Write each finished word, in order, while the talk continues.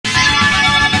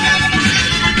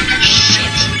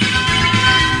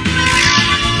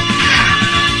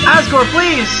Asgore,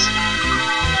 please!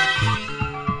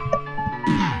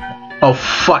 Oh,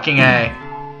 fucking A.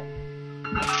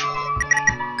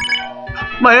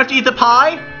 Might have to eat the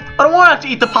pie? I don't want to have to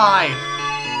eat the pie!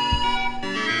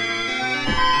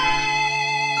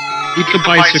 Eat the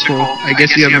bicycle. I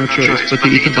guess you have no choice, but to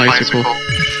eat the bicycle.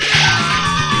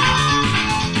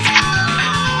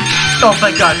 Oh,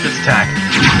 thank God, this attack.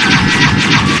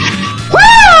 Woo!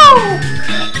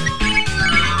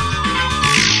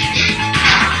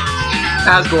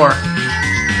 Asgore.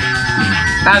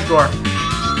 Asgore.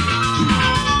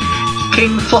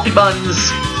 King Fluffy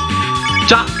Buns.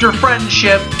 Dr.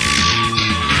 Friendship.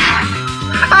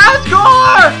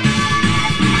 Asgore!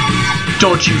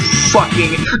 Don't you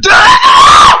fucking...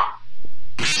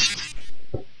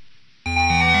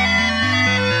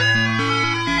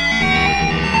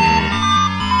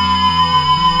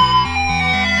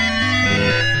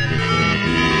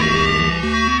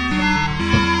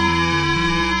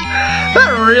 That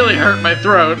really hurt my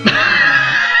throat.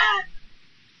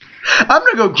 I'm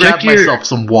gonna go grab myself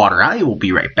some water. I will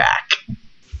be right back.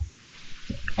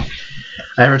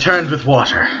 I returned with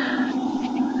water.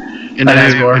 And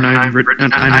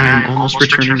I'm almost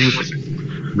returning with...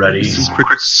 Ready.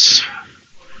 Crickets.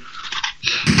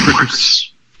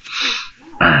 Crickets.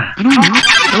 I don't know.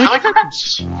 I like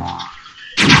crickets.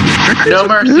 No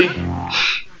mercy.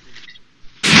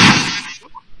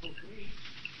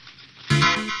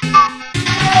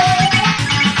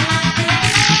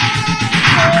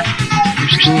 You're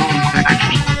still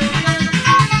unpackaged.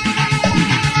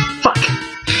 Fuck.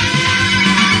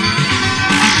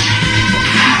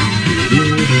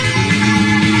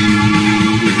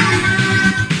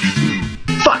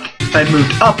 Fuck! I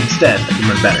moved up instead. That would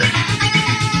have been better.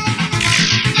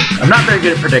 I'm not very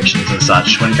good at predictions and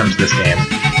such when it comes to this game.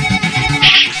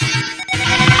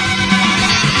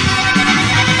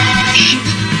 Shit.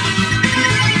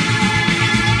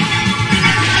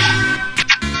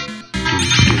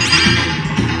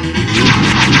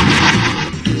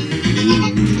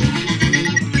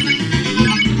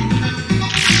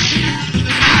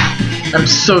 I'm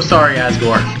so sorry,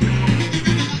 Asgore.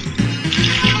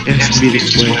 It has to be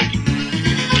this way.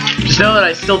 Just know that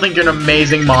I still think you're an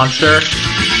amazing monster.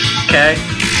 Okay?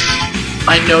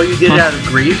 I know you did it out of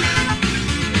grief.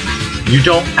 You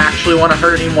don't actually want to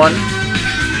hurt anyone.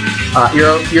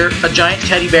 You're a giant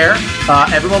teddy bear.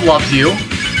 Everyone loves you.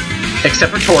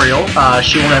 Except for Toriel.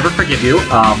 She will never forgive you.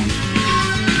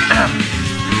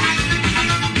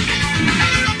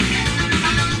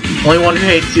 Only one who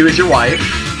hates you is your wife.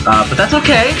 But that's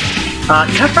okay.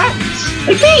 You have friends.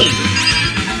 Like me!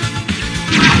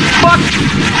 Fuck!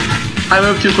 I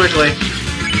moved too quickly.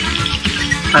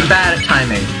 I'm bad at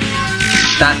timing.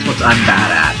 That's what I'm bad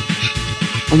at.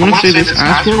 I want to say this,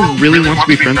 Asgore really wants to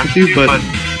be friends with you, but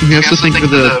he has to think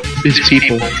of his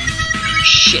people.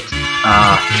 Shit.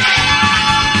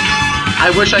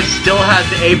 I wish I still had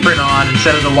the apron on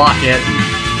instead of the locket.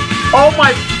 Oh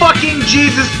my fucking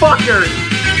Jesus fucker!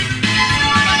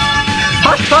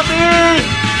 Hush puppy!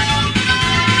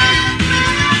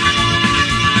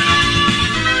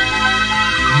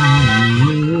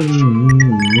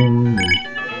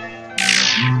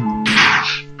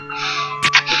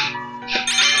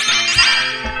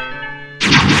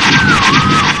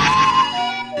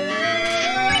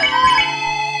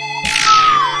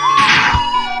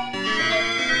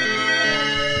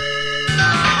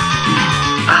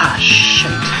 Ah,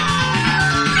 shit.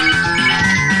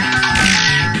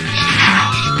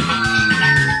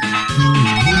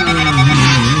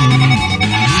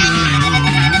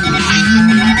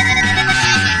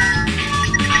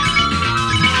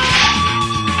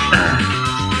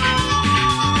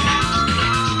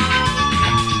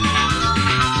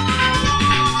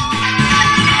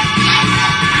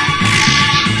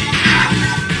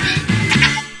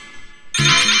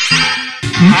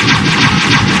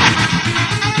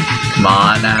 Come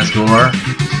on, Asgore.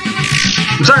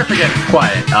 I'm sorry for getting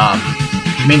quiet.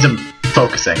 It means I'm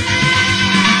focusing.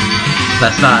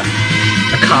 That's not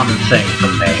a common thing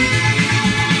from me.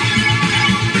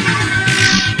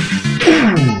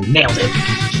 Ooh, nailed it.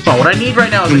 Oh, what I need right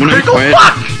now is a critical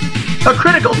fuck! A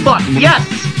critical fuck, yes!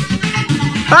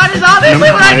 That is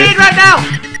obviously what I need right now!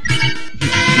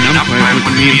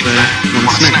 Means one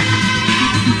snack.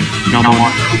 No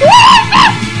more.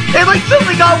 What? It like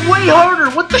suddenly got way harder!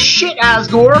 What the shit,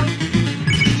 Asgore?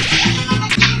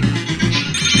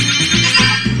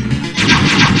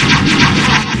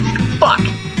 Fuck!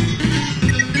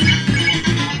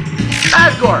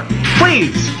 Asgore,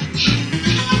 please!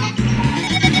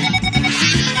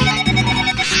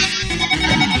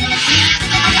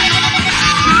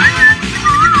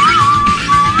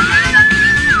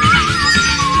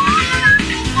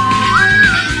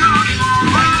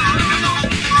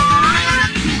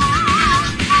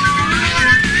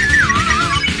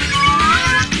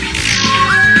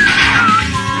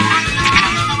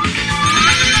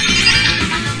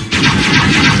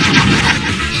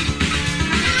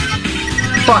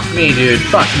 me, dude.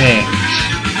 Fuck me.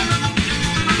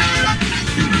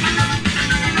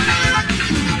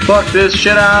 Fuck this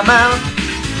shit, I'm out.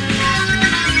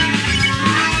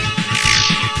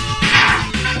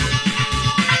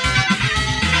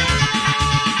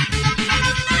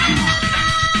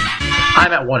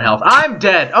 I'm at 1 health. I'm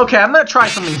dead. Okay, I'm gonna try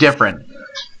something different.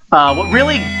 What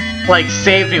really, like,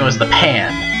 saved me was the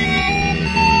pan.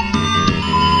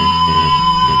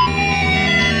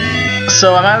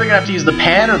 So I'm either gonna have to use the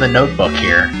pan or the notebook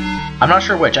here. I'm not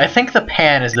sure which. I think the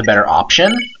pan is the better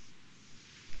option.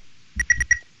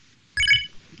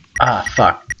 Ah,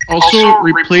 fuck. Also,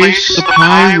 replace the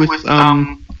pie with,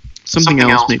 something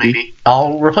else, maybe.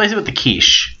 I'll replace it with the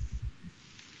quiche.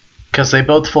 Because they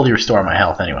both fully restore my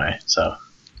health anyway, so...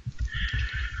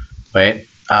 Wait,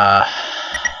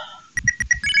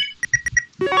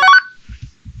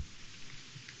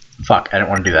 Fuck, I didn't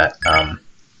want to do that.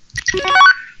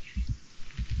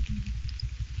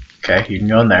 Okay, you can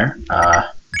go in there.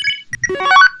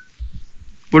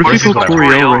 What if you call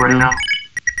Toriel right now?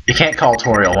 You can't call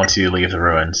Toriel once you leave the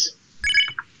ruins.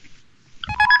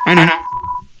 I know.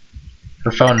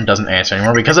 Her phone doesn't answer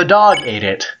anymore because a dog ate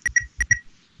it.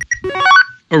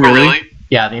 Oh, really?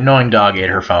 Yeah, the annoying dog ate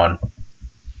her phone.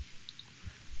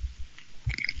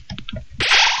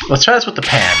 Let's try this with the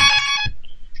pan.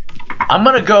 I'm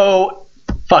gonna go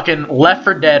fucking Left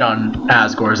 4 Dead on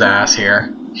Asgore's ass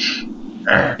here.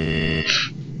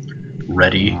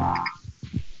 Ready.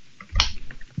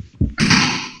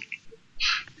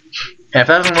 If that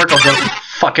doesn't work, I'll go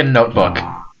fucking notebook.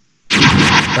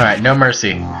 Alright, no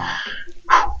mercy.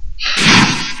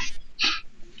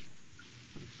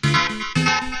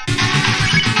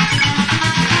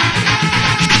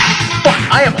 Fuck,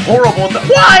 I am horrible at that.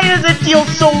 Why does it deal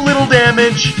so little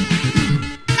damage?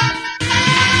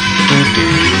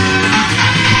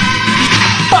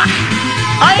 Fuck!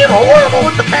 I am horrible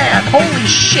with the pan! Holy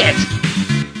shit!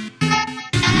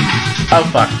 Oh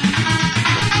fuck.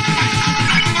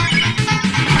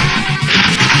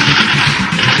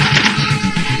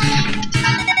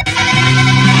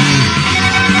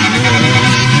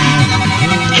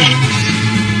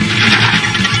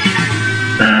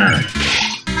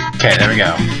 Okay, there we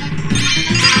go.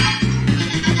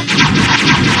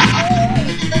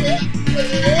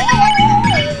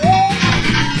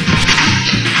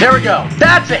 There we go.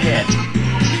 That's a hit.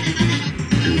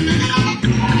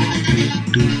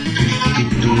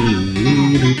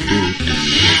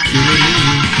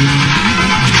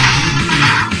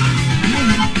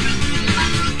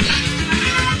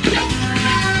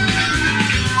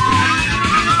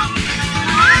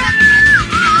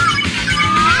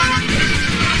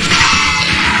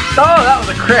 Oh, that was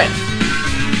a crit.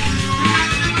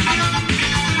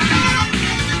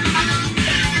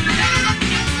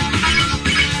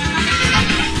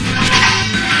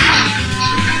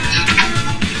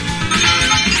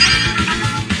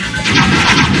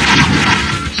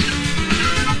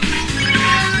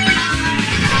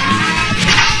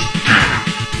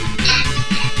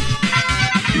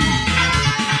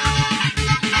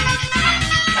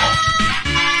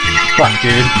 Fuck,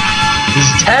 dude. This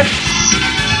is tense.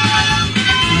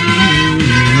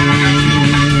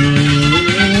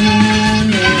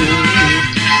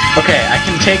 Okay, I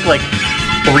can take like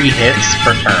 3 hits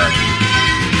per turn.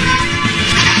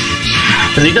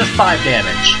 Because he does 5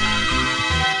 damage.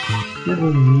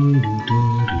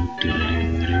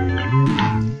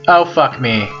 Oh, fuck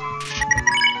me.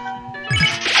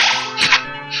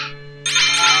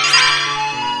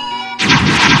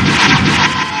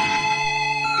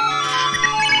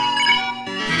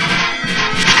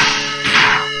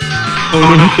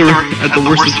 Oh no, at the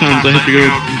worst of times I have to go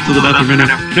to the bathroom right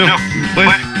now. No, wait.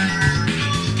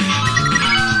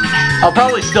 I'll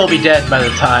probably still be dead by the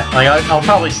time, like, I'll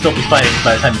probably still be fighting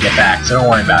by the time you get back, so don't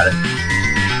worry about it.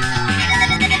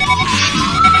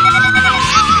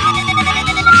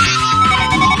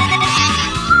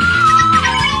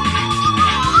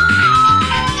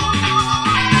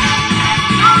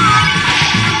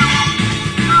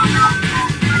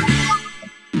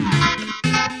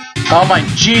 Oh my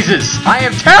Jesus! I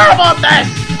am terrible at this!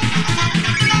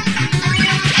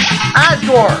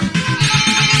 Asgore!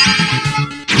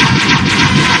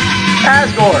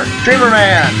 Asgore! Dreamer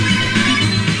Man!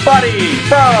 Buddy!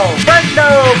 Bro!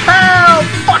 Friendo! Pal!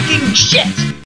 Fucking shit!